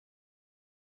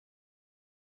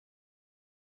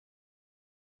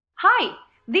Hi!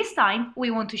 This time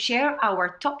we want to share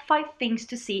our top 5 things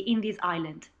to see in this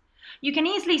island. You can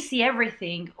easily see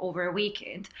everything over a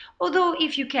weekend, although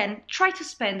if you can, try to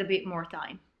spend a bit more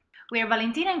time. We are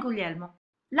Valentina and Guglielmo.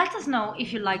 Let us know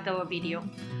if you liked our video.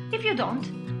 If you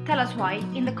don't, tell us why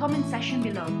in the comment section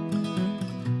below.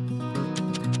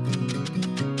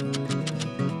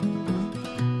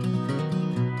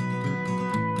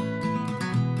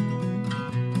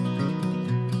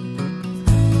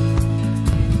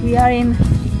 We are in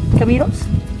Camiros.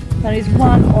 That is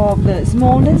one of the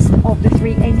smallest of the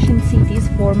 3 ancient cities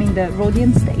forming the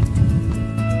Rhodian state.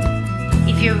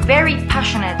 If you're very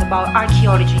passionate about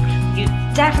archaeology, you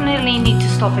definitely need to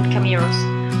stop at Camiros.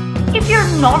 If you're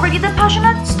not really that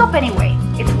passionate, stop anyway.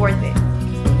 It's worth it.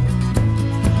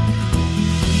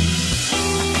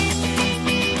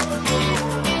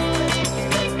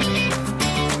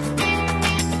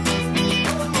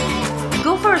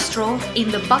 Go for a stroll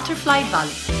in the Butterfly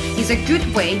Valley. It's a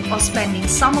good way of spending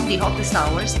some of the hottest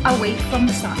hours away from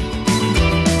the sun.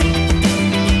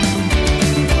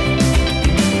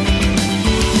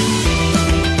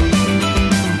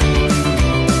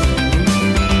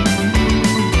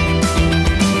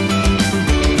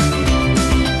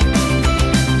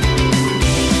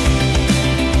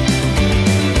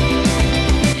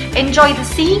 Enjoy the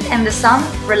sea and the sun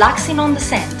relaxing on the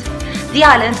sand. The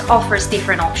island offers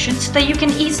different options that you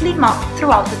can easily map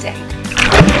throughout the day.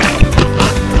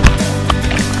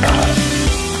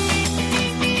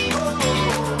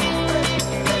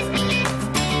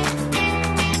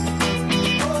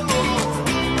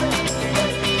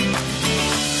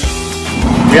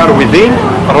 We are within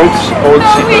Rhodes Old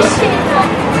City.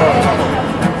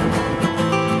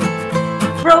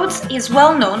 Rhodes is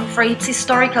well known for its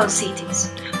historical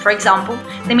cities. For example,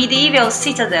 the medieval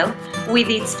citadel with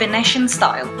its Venetian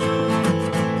style.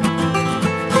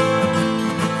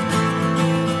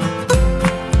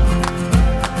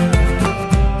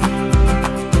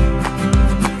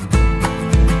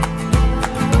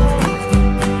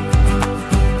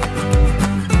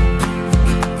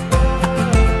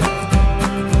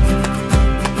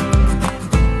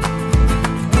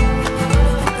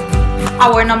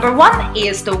 Our number 1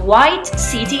 is the white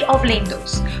city of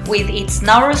Lindos, with its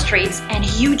narrow streets and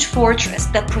huge fortress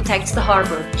that protects the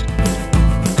harbor.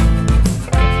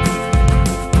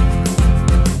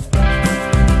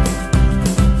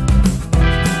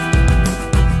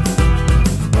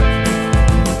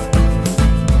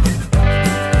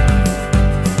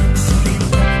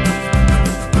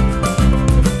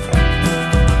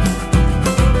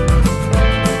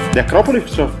 The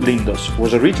Acropolis of Lindos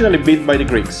was originally built by the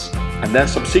Greeks, and then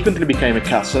subsequently became a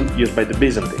castle used by the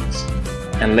Byzantines,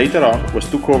 and later on was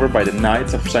took over by the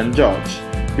Knights of St. George,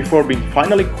 before being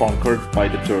finally conquered by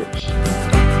the Turks.